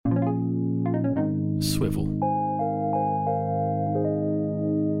Swivel.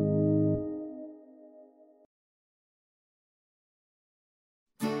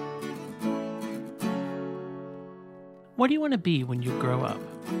 What do you want to be when you grow up?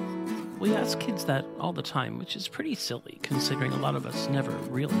 We ask kids that all the time, which is pretty silly considering a lot of us never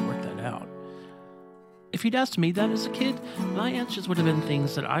really work that out. If you'd asked me that as a kid, my answers would have been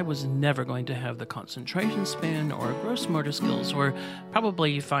things that I was never going to have the concentration span or gross motor skills or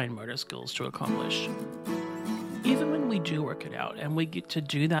probably fine motor skills to accomplish. Even when we do work it out and we get to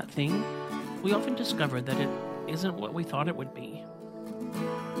do that thing, we often discover that it isn't what we thought it would be.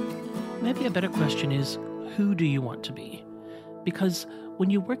 Maybe a better question is, who do you want to be? Because when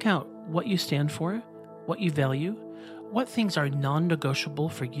you work out what you stand for, what you value, what things are non-negotiable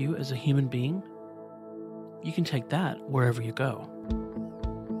for you as a human being, you can take that wherever you go.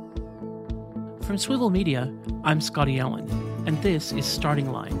 From Swivel Media, I'm Scotty Allen, and this is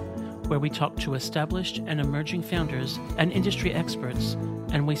Starting Line, where we talk to established and emerging founders and industry experts,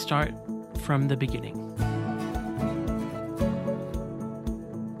 and we start from the beginning.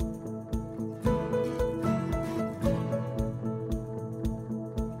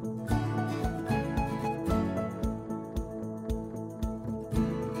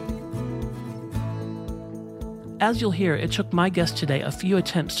 As you'll hear, it took my guest today a few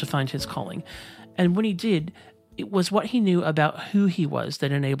attempts to find his calling, and when he did, it was what he knew about who he was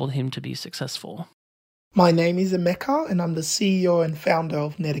that enabled him to be successful. My name is Emeka, and I'm the CEO and founder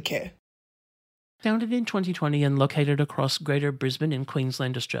of Netacare. Founded in 2020 and located across Greater Brisbane in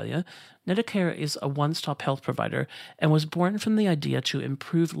Queensland, Australia, Netacare is a one-stop health provider and was born from the idea to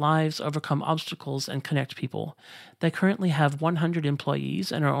improve lives, overcome obstacles, and connect people. They currently have 100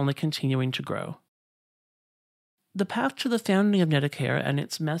 employees and are only continuing to grow. The path to the founding of Netacare and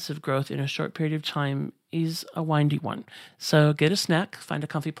its massive growth in a short period of time is a windy one. So get a snack, find a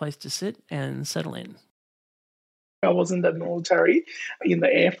comfy place to sit, and settle in. I was in the military, in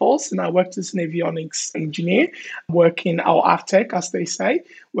the Air Force, and I worked as an avionics engineer, working our AFTEC, as they say,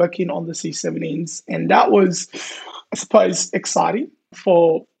 working on the C-17s. And that was, I suppose, exciting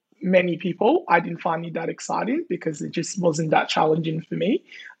for many people. I didn't find it that exciting because it just wasn't that challenging for me.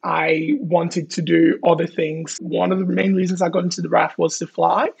 I wanted to do other things. One of the main reasons I got into the RAF was to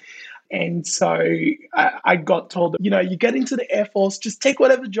fly. And so I got told, you get into the Air Force, just take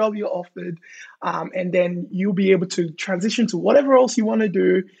whatever job you're offered, and then you'll be able to transition to whatever else you want to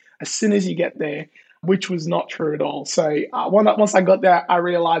do as soon as you get there, which was not true at all. So once I got there, I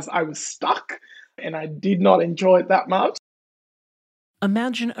realized I was stuck and I did not enjoy it that much.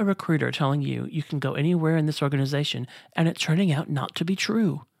 Imagine a recruiter telling you you can go anywhere in this organization and it turning out not to be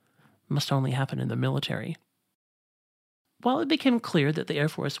true. Must only happen in the military. While it became clear that the Air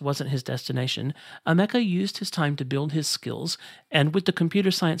Force wasn't his destination, Emeka used his time to build his skills, and with the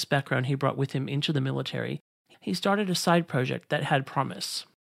computer science background he brought with him into the military, he started a side project that had promise.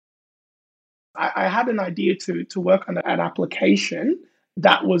 I had an idea to work on an application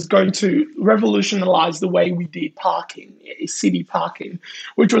that was going to revolutionize the way we did parking, city parking,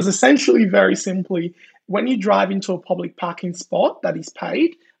 which was essentially very simply, when you drive into a public parking spot that is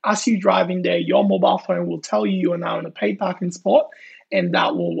paid, as you drive in there, your mobile phone will tell you are now in a paid parking spot, and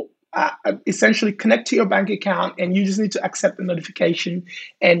that will essentially connect to your bank account, and you just need to accept the notification,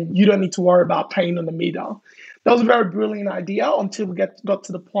 and you don't need to worry about paying on the meter. That was a very brilliant idea until we got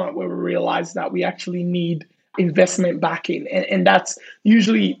to the point where we realized that we actually need investment backing. And that's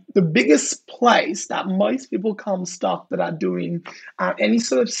usually the biggest place that most people come stuck that are doing any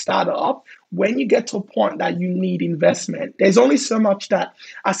sort of startup. When you get to a point that you need investment, there's only so much that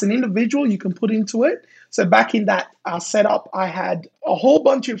as an individual you can put into it. So back in that setup, I had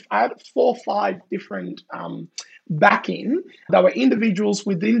I had 4 or 5 different backing that were individuals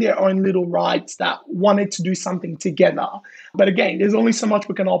within their own little rights that wanted to do something together. But again, there's only so much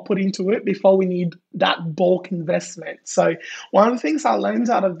we can all put into it before we need that bulk investment. So one of the things I learned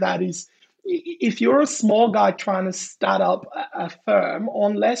out of that is, if you're a small guy trying to start up a firm,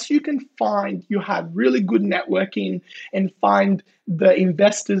 unless you have really good networking and find the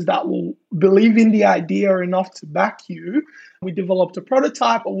investors that will believe in the idea enough to back you. We developed a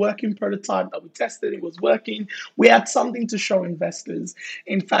working prototype that we tested. It was working. We had something to show investors.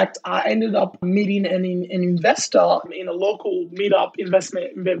 In fact, I ended up meeting an investor in a local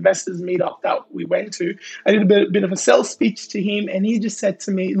investors meetup that we went to. I did a bit of a sales speech to him, and he just said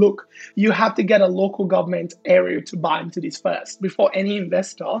to me, look, you have to get a local government area to buy into this first before any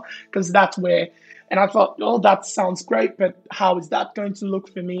investor, because that's where And I thought, oh, that sounds great, but how is that going to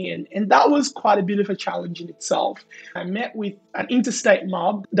look for me? And that was quite a bit of a challenge in itself. I met with an interstate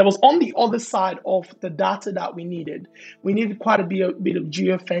mob that was on the other side of the data that we needed. We needed quite a bit of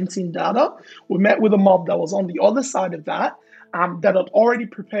geofencing data. We met with a mob that was on the other side of that. That had already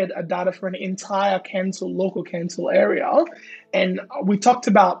prepared a data for an entire local council area. And we talked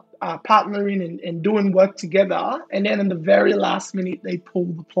about partnering and doing work together. And then in the very last minute, they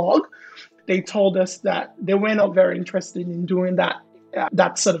pulled the plug. They told us that they were not very interested in doing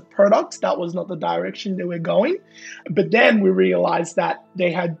that sort of product. That was not the direction they were going. But then we realized that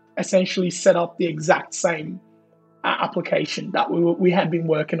they had essentially set up the exact same application that we had been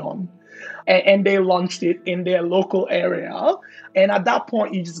working on. And they launched it in their local area. And at that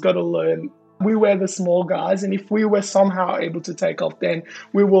point, you just got to learn. We were the small guys, and if we were somehow able to take off, then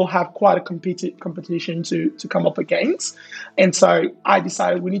we will have quite a competition to come up against. And so I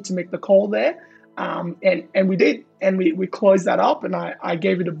decided we need to make the call there. And we did, and we closed that up, and I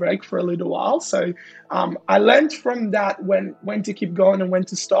gave it a break for a little while. So I learned from that when to keep going and when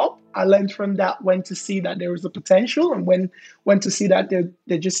to stop. I learned from that when to see that there was a potential and when to see that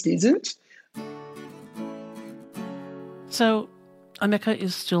there just isn't. So Emeka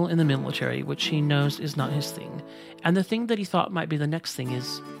is still in the military, which he knows is not his thing. And the thing that he thought might be the next thing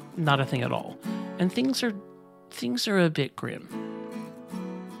is not a thing at all. And things are a bit grim.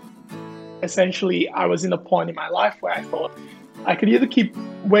 Essentially, I was in a point in my life where I thought I could either keep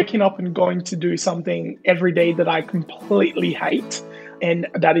waking up and going to do something every day that I completely hate and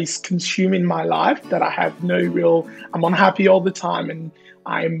that is consuming my life, that I have I'm unhappy all the time and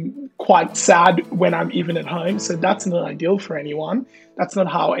I'm quite sad when I'm even at home. So that's not ideal for anyone. That's not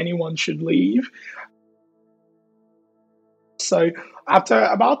how anyone should live. So after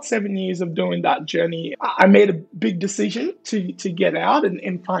about 7 years of doing that journey, I made a big decision to get out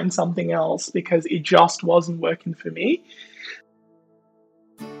and find something else because it just wasn't working for me.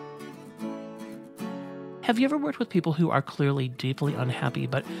 Have you ever worked with people who are clearly deeply unhappy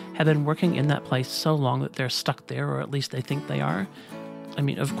but have been working in that place so long that they're stuck there, or at least they think they are? I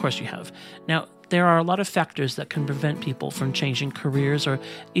mean, of course you have. Now, there are a lot of factors that can prevent people from changing careers or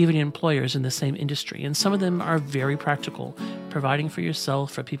even employers in the same industry, and some of them are very practical. Providing for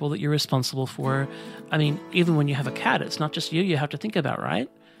yourself, for people that you're responsible for. I mean, even when you have a cat, it's not just you have to think about, right?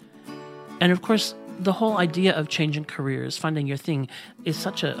 And of course, the whole idea of changing careers, finding your thing, is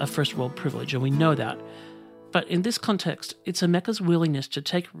such a first world privilege, and we know that. But in this context, it's Emeka's willingness to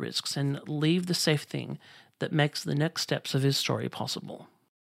take risks and leave the safe thing that makes the next steps of his story possible.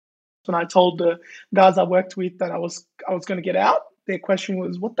 When I told the guys I worked with that I was going to get out, their question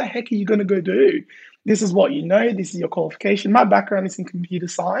was, what the heck are you going to go do? This is what you know. This is your qualification. My background is in computer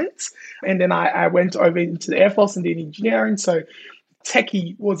science. And then I went over into the Air Force and did engineering. So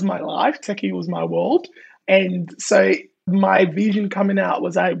techie was my life. Techie was my world. And so my vision coming out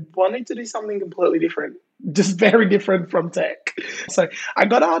was I wanted to do something completely different, just very different from tech. So I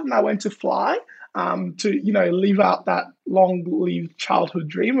got out and I went to fly. To live out that long-lived childhood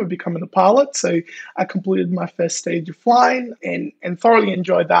dream of becoming a pilot. So I completed my first stage of flying and thoroughly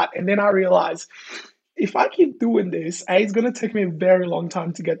enjoyed that. And then I realized if I keep doing this, A, it's going to take me a very long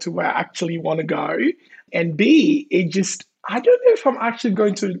time to get to where I actually want to go. And B, I don't know if I'm actually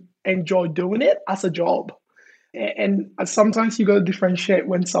going to enjoy doing it as a job. And sometimes you got to differentiate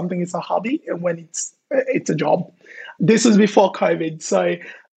when something is a hobby and when it's a job. This was before COVID, so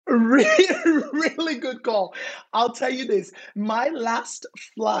really good call. I'll tell you this. My last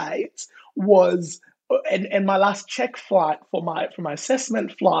flight was, and my last check flight for my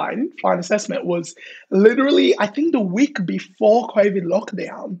assessment flying assessment was literally, I think, the week before COVID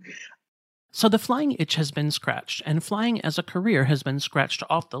lockdown. So the flying itch has been scratched, and flying as a career has been scratched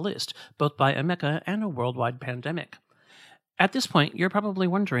off the list, both by Emeka and a worldwide pandemic. At this point, you're probably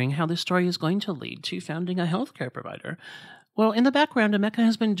wondering how this story is going to lead to founding a healthcare provider. Well, in the background, Emeka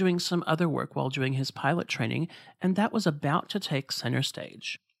has been doing some other work while doing his pilot training, and that was about to take center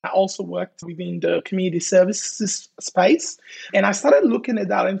stage. I also worked within the community services space, and I started looking at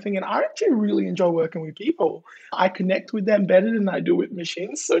that and thinking, I actually really enjoy working with people. I connect with them better than I do with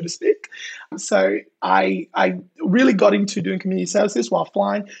machines, so to speak. So I really got into doing community services while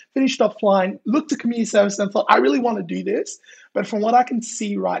flying, finished up flying, looked at community services and thought, I really want to do this. But from what I can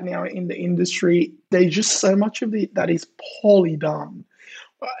see right now in the industry, there's just so much of it that is poorly done.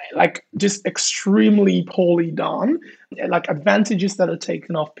 Like just extremely poorly done, like advantages that are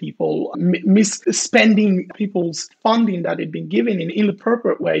taken off people, misspending people's funding that had been given in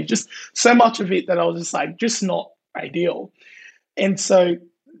inappropriate ways, just so much of it that I was just like, just not ideal. And so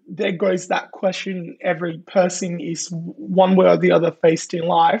there goes that question every person is one way or the other faced in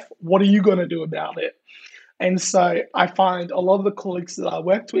life. What are you going to do about it? And so I find a lot of the colleagues that I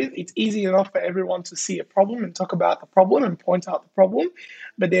worked with, it's easy enough for everyone to see a problem and talk about the problem and point out the problem,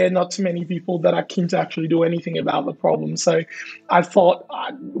 but there are not too many people that are keen to actually do anything about the problem. So I thought,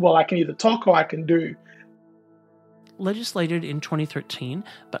 well, I can either talk or I can do. Legislated in 2013,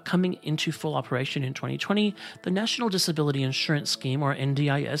 but coming into full operation in 2020, the National Disability Insurance Scheme, or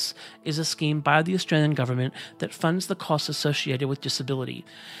NDIS, is a scheme by the Australian government that funds the costs associated with disability.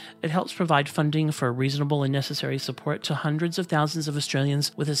 It helps provide funding for reasonable and necessary support to hundreds of thousands of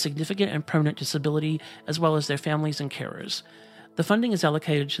Australians with a significant and permanent disability, as well as their families and carers. The funding is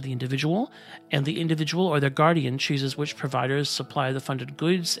allocated to the individual, and the individual or their guardian chooses which providers supply the funded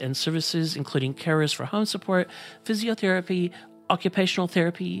goods and services, including carers for home support, physiotherapy, occupational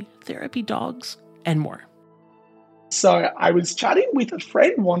therapy, therapy dogs, and more. So I was chatting with a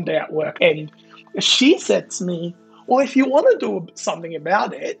friend one day at work, and she said to me, well, if you want to do something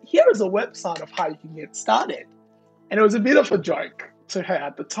about it, here is a website of how you can get started. And it was a bit of a joke to her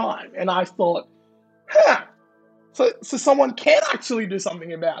at the time. And I thought, So someone can actually do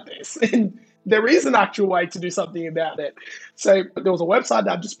something about this. And there is an actual way to do something about it. So there was a website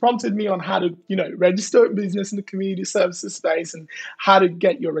that just prompted me on how to, register a business in the community services space and how to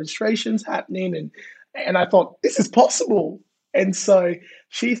get your registrations happening. And I thought, this is possible. And so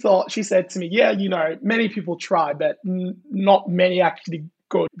she said to me, yeah, many people try, but not many actually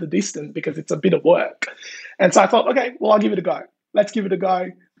go the distance because it's a bit of work. And so I thought, okay, well, I'll give it a go. Let's give it a go.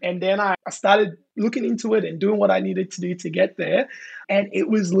 And then I started looking into it and doing what I needed to do to get there. And it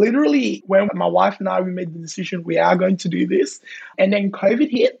was literally when my wife and we made the decision, we are going to do this. And then COVID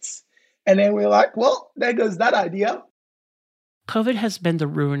hits. And then we're like, well, there goes that idea. COVID has been the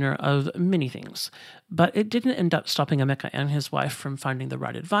ruiner of many things, but it didn't end up stopping Emeka and his wife from finding the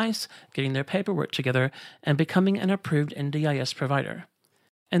right advice, getting their paperwork together, and becoming an approved NDIS provider.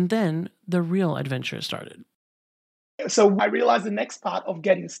 And then the real adventure started. So I realized the next part of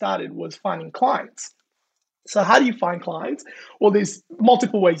getting started was finding clients. So how do you find clients? Well, there's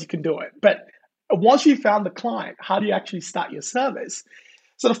multiple ways you can do it. But once you found the client, how do you actually start your service?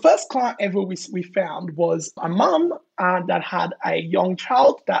 So the first client ever we found was a mum that had a young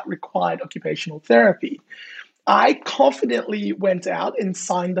child that required occupational therapy. I confidently went out and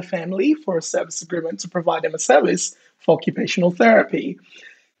signed the family for a service agreement to provide them a service for occupational therapy.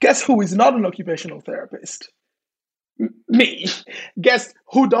 Guess who is not an occupational therapist? Me. Guess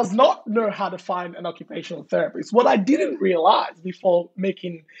who does not know how to find an occupational therapist? What I didn't realize before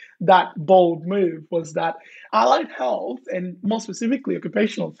making that bold move was that allied health, and more specifically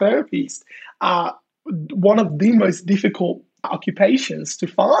occupational therapists, are one of the most difficult occupations to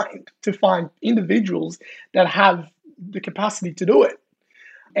find individuals that have the capacity to do it.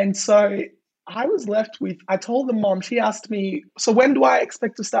 And so I was left with, I told the mom, she asked me, so when do I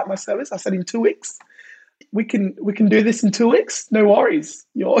expect to start my service? I said, in 2 weeks. We can do this in 2 weeks. No worries.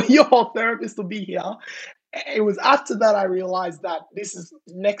 Your therapist will be here. It was after that I realized that this is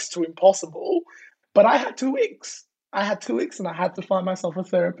next to impossible. But I had 2 weeks. And I had to find myself a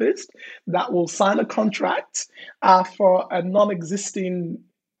therapist that will sign a contract for a non-existing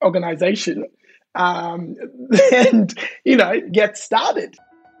organization and, get started.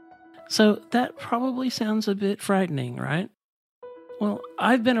 So that probably sounds a bit frightening, right? Well,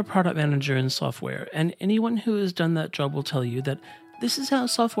 I've been a product manager in software, and anyone who has done that job will tell you that this is how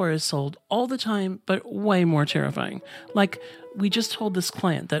software is sold all the time, but way more terrifying. Like, we just told this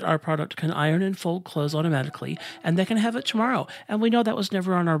client that our product can iron and fold clothes automatically, and they can have it tomorrow. And we know that was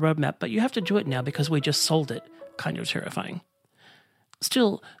never on our roadmap, but you have to do it now because we just sold it. Kind of terrifying.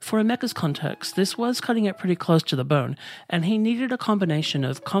 Still, for Emeka's context, this was cutting it pretty close to the bone, and he needed a combination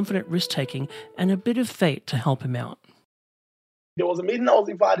of confident risk-taking and a bit of fate to help him out. There was a meeting I was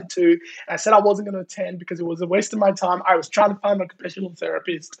invited to, and I said I wasn't going to attend because it was a waste of my time. I was trying to find an occupational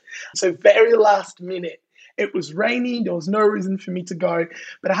therapist. So very last minute, it was raining. There was no reason for me to go.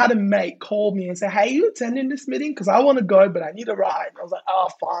 But I had a mate call me and say, hey, you attending this meeting? Because I want to go, but I need a ride. And I was like, oh,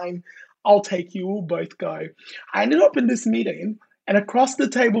 fine. I'll take you. We'll both go. I ended up in this meeting, and across the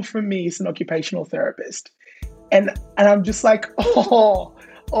table from me is an occupational therapist. And I'm just like,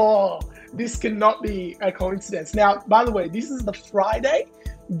 oh, this cannot be a coincidence. Now, by the way, this is the Friday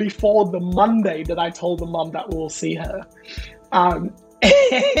before the Monday that I told the mum that we'll see her. And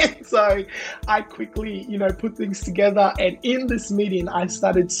so I quickly, put things together. And in this meeting, I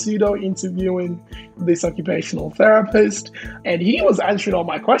started pseudo interviewing this occupational therapist, and he was answering all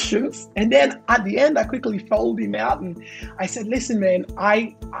my questions. And then at the end, I quickly followed him out and I said, listen, man,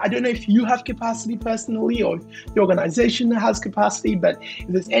 I don't know if you have capacity personally or if the organization has capacity, but if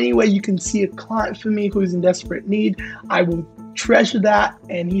there's any way you can see a client for me who's in desperate need, I will treasure that.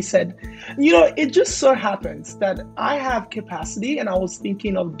 And he said, it just so happens that I have capacity and I was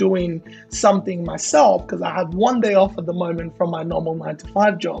thinking of doing something myself because I have one day off at the moment from my normal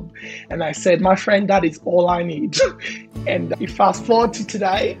 9-to-5 job. And I said, my friend, that is all I need. And you fast forward to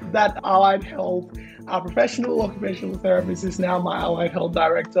today, that Allied Health, our professional occupational therapist, is now my Allied Health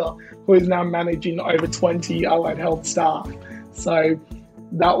director, who is now managing over 20 Allied Health staff. So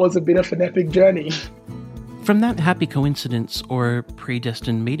that was a bit of an epic journey. From that happy coincidence or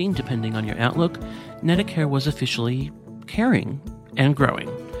predestined meeting, depending on your outlook, Netacare was officially caring and growing.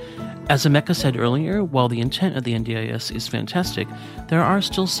 As Emeka said earlier, while the intent of the NDIS is fantastic, there are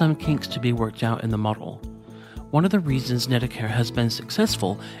still some kinks to be worked out in the model. One of the reasons Netacare has been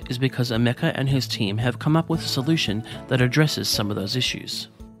successful is because Emeka and his team have come up with a solution that addresses some of those issues.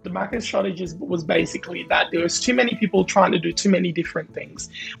 The market strategy was basically that there was too many people trying to do too many different things.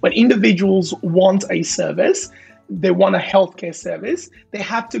 When individuals want a service, they want a healthcare service, they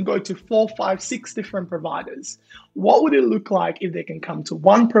have to go to 4, 5, 6 different providers. What would it look like if they can come to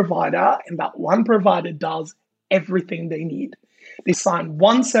one provider and that one provider does everything they need? They sign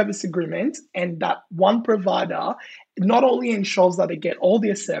one service agreement and that one provider not only ensures that they get all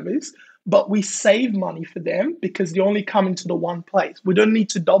their service, but we save money for them because they only come into the one place. We don't need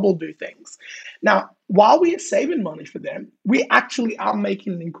to double do things. Now, while we are saving money for them, we actually are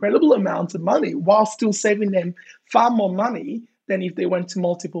making an incredible amount of money while still saving them far more money than if they went to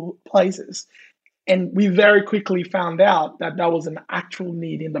multiple places. And we very quickly found out that that was an actual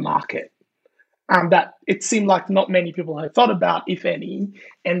need in the market. That it seemed like not many people had thought about, if any.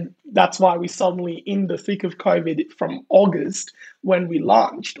 And that's why we suddenly, in the thick of COVID from August, when we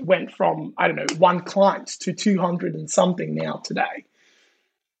launched, went from, 1 client to 200 and something now today.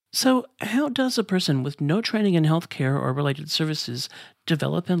 So how does a person with no training in healthcare or related services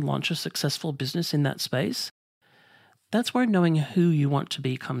develop and launch a successful business in that space? That's where knowing who you want to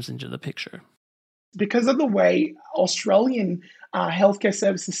be comes into the picture. Because of the way Australian healthcare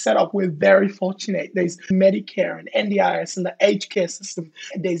services set up, we're very fortunate. There's Medicare and NDIS and the aged care system.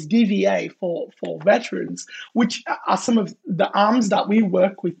 There's DVA for veterans, which are some of the arms that we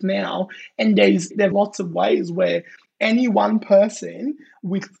work with now. And there are lots of ways where any one person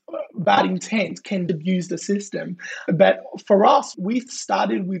with bad intent can abuse the system. But for us, we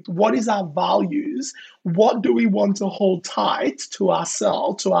started with what is our values? What do we want to hold tight to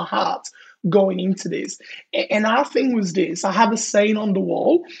ourselves, to our hearts, going into this? And our thing was this: I have a saying on the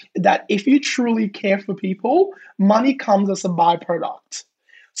wall that if you truly care for people, money comes as a byproduct.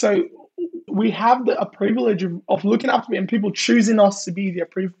 So we have a privilege of looking after and people choosing us to be their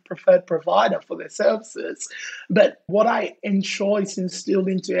preferred provider for their services. But what I ensure is instilled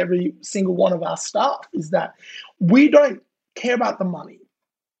into every single one of our staff is that we don't care about the money.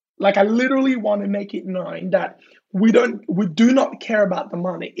 Like, I literally want to make it known that we do not care about the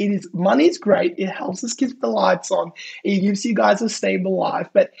money. Money is great. It helps us keep the lights on. It gives you guys a stable life.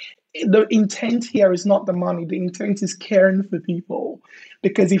 But the intent here is not the money. The intent is caring for people.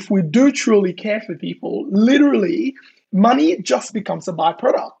 Because if we do truly care for people, literally, money just becomes a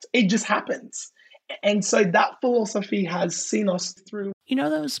byproduct. It just happens. And so that philosophy has seen us through. You know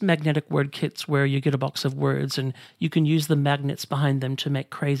those magnetic word kits where you get a box of words and you can use the magnets behind them to make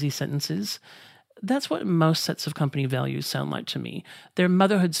crazy sentences? That's what most sets of company values sound like to me. They're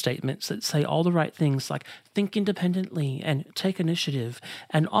motherhood statements that say all the right things like think independently and take initiative.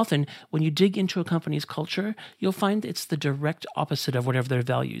 And often, when you dig into a company's culture, you'll find it's the direct opposite of whatever their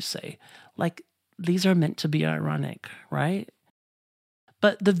values say. Like, these are meant to be ironic, right?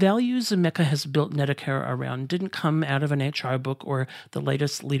 But the values Emeka has built Netacare around didn't come out of an HR book or the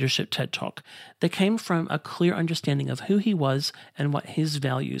latest leadership TED Talk. They came from a clear understanding of who he was and what his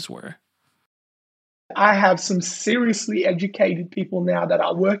values were. I have some seriously educated people now that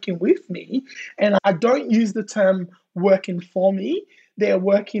are working with me, and I don't use the term working for me. They're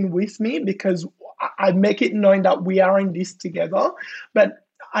working with me because I make it known that we are in this together. But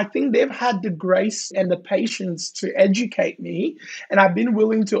I think they've had the grace and the patience to educate me, and I've been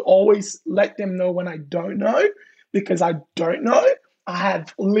willing to always let them know when I don't know, because I don't know. I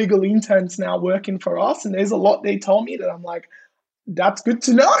have legal interns now working for us, and there's a lot they told me that I'm like, that's good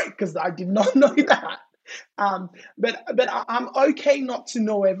to know because I did not know that. But I'm okay not to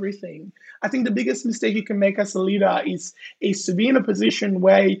know everything. I think the biggest mistake you can make as a leader is to be in a position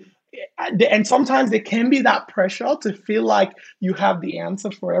where, and sometimes there can be that pressure to feel like you have the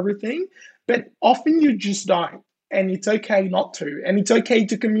answer for everything. But often you just don't. And it's okay not to. And it's okay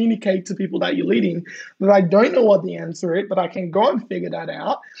to communicate to people that you're leading that I don't know what the answer is, but I can go and figure that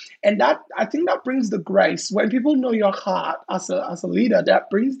out. And that, I think, that brings the grace. When people know your heart as a leader, that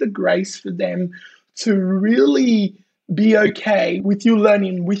brings the grace for them to really be okay with you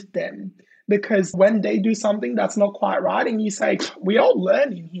learning with them. Because when they do something that's not quite right and you say, we're all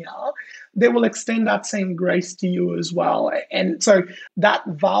learning here, they will extend that same grace to you as well. And so that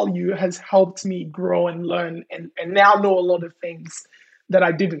value has helped me grow and learn and now know a lot of things that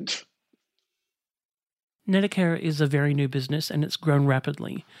I didn't. Netacare is a very new business and it's grown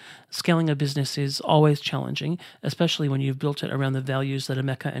rapidly. Scaling a business is always challenging, especially when you've built it around the values that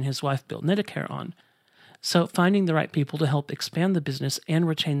Emeka and his wife built Netacare on. So finding the right people to help expand the business and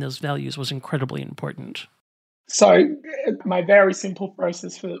retain those values was incredibly important. So my very simple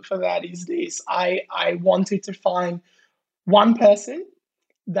process for that is this. I wanted to find one person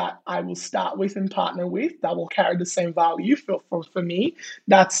that I will start with and partner with that will carry the same value for me.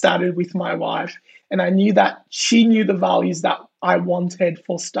 That started with my wife. And I knew that she knew the values that I wanted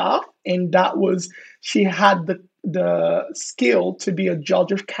for staff. And that was, she had the skill to be a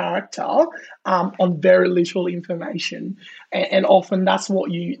judge of character on very little information. And often that's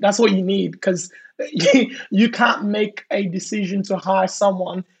what you need, because you can't make a decision to hire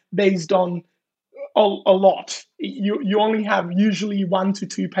someone based on a lot. You only have usually 1 to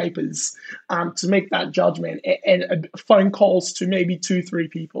 2 papers to make that judgment, and phone calls to maybe 2-3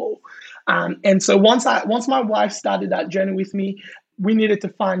 people. And so once my wife started that journey with me, we needed to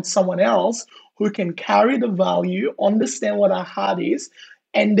find someone else who can carry the value, understand what our heart is,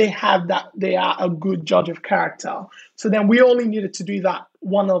 and they are a good judge of character. So then we only needed to do that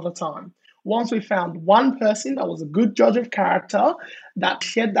one at a time. Once we found one person that was a good judge of character, that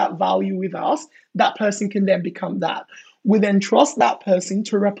shared that value with us, that person can then become that. We then trust that person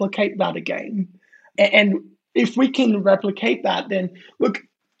to replicate that again. And if we can replicate that, then look,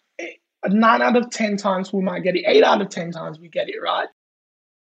 9 out of 10 times we might get it. 8 out of 10 times we get it right.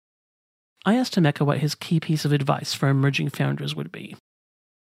 I asked Emeka what his key piece of advice for emerging founders would be.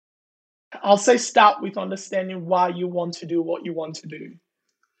 I'll say start with understanding why you want to do what you want to do.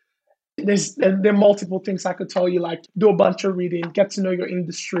 There are multiple things I could tell you, like do a bunch of reading, get to know your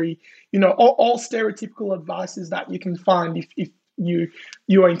industry, all stereotypical advices that you can find if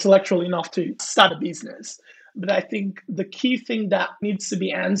you are intellectual enough to start a business. But I think the key thing that needs to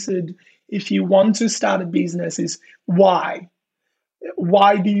be answered if you want to start a business is why.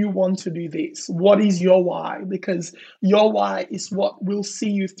 Why do you want to do this? What is your why? Because your why is what will see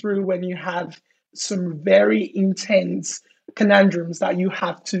you through when you have some very intense conundrums that you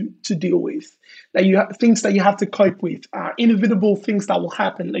have to deal with, that you have things that you have to cope with, inevitable things that will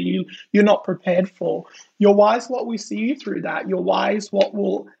happen that you're not prepared for. Your why is what will see you through that. Your why is what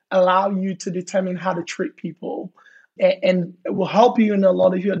will allow you to determine how to treat people, and it will help you in a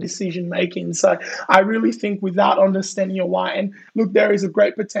lot of your decision making. So I really think without understanding your why, and look, there is a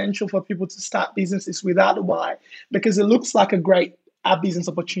great potential for people to start businesses without a why, because it looks like a great business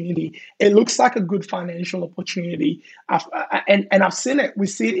opportunity. It looks like a good financial opportunity. And I've seen it. We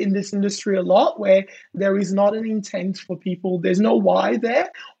see it in this industry a lot where there is not an intent for people. There's no why there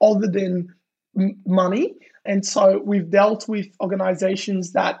other than money. And so we've dealt with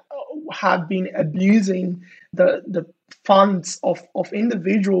organizations that have been abusing the funds of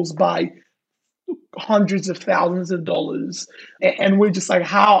individuals by hundreds of thousands of dollars. And we're just like,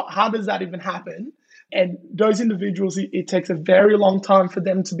 how does that even happen? And those individuals, it takes a very long time for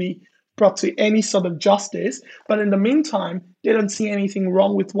them to be brought to any sort of justice. But in the meantime, they don't see anything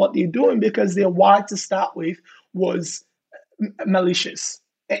wrong with what they're doing because their why to start with was malicious.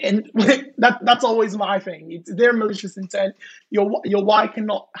 And that's always my thing. It's their malicious intent. Your why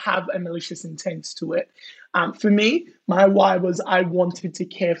cannot have a malicious intent to it. For me, my why was I wanted to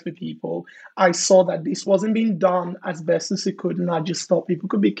care for people. I saw that this wasn't being done as best as it could, and I just thought people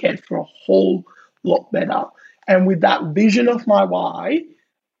could be cared for a whole lot better. And with that vision of my why,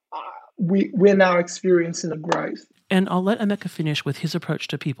 we're now experiencing the growth. And I'll let Emeka finish with his approach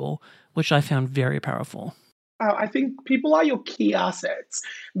to people, which I found very powerful. I think people are your key assets.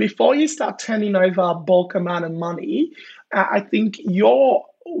 Before you start turning over a bulk amount of money, I think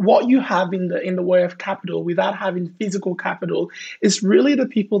what you have in the way of capital without having physical capital is really the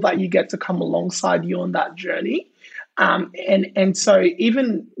people that you get to come alongside you on that journey. And so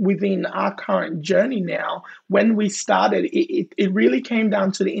even within our current journey now, when we started, it really came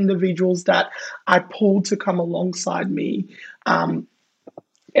down to the individuals that I pulled to come alongside me.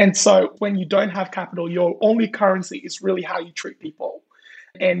 And so when you don't have capital, your only currency is really how you treat people.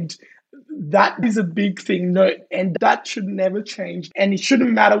 And That is a big thing, no, and that should never change. And it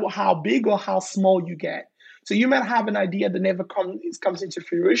shouldn't matter how big or how small you get. So you might have an idea that never comes into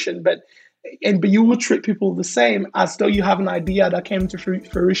fruition, but you will treat people the same as though you have an idea that came to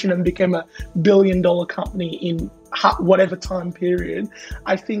fruition and became $1 billion company in whatever time period.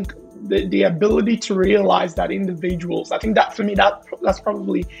 I think the ability to realize that individuals, I think that for me, that's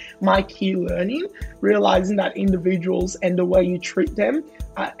probably my key learning, realizing that individuals and the way you treat them.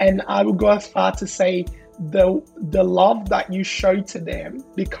 And I would go as far to say the love that you show to them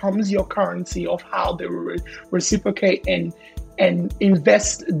becomes your currency of how they will reciprocate and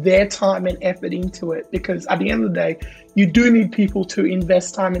invest their time and effort into it. Because at the end of the day, you do need people to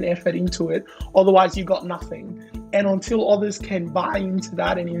invest time and effort into it. Otherwise, you got nothing. And until others can buy into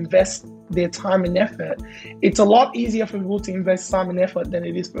that and invest their time and effort, it's a lot easier for people to invest time and effort than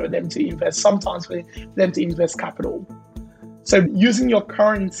it is for them to invest capital. So using your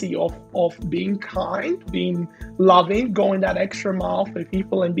currency of being kind, being loving, going that extra mile for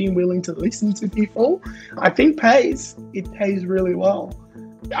people and being willing to listen to people, I think pays. It pays really well.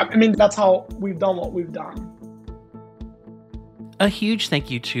 I mean, that's how we've done what we've done. A huge thank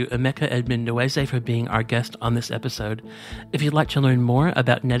you to Emeka Edmund Nweze for being our guest on this episode. If you'd like to learn more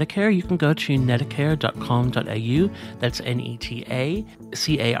about Netacare, you can go to netacare.com.au. That's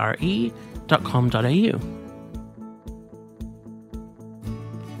netacare.com.au.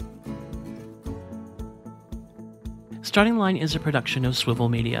 Starting Line is a production of Swivel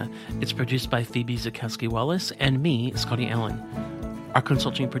Media. It's produced by Phoebe Zakowski-Wallace and me, Scotty Allen. Our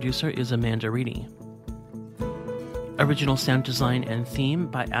consulting producer is Amanda Reedy. Original sound design and theme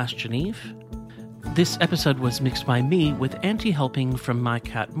by Ash Geneve. This episode was mixed by me with anti-helping from my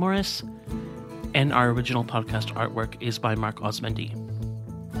cat Morris, and our original podcast artwork is by Mark Osmondy.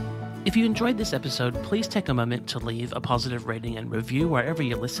 If you enjoyed this episode, please take a moment to leave a positive rating and review wherever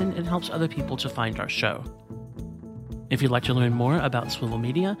you listen. It helps other people to find our show. If you'd like to learn more about Swivel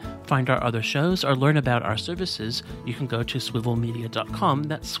Media, find our other shows, or learn about our services, you can go to swivelmedia.com,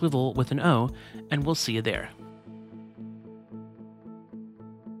 that's swivel with an O, and we'll see you there.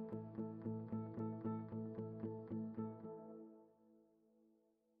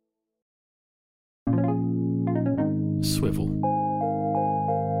 Swivel.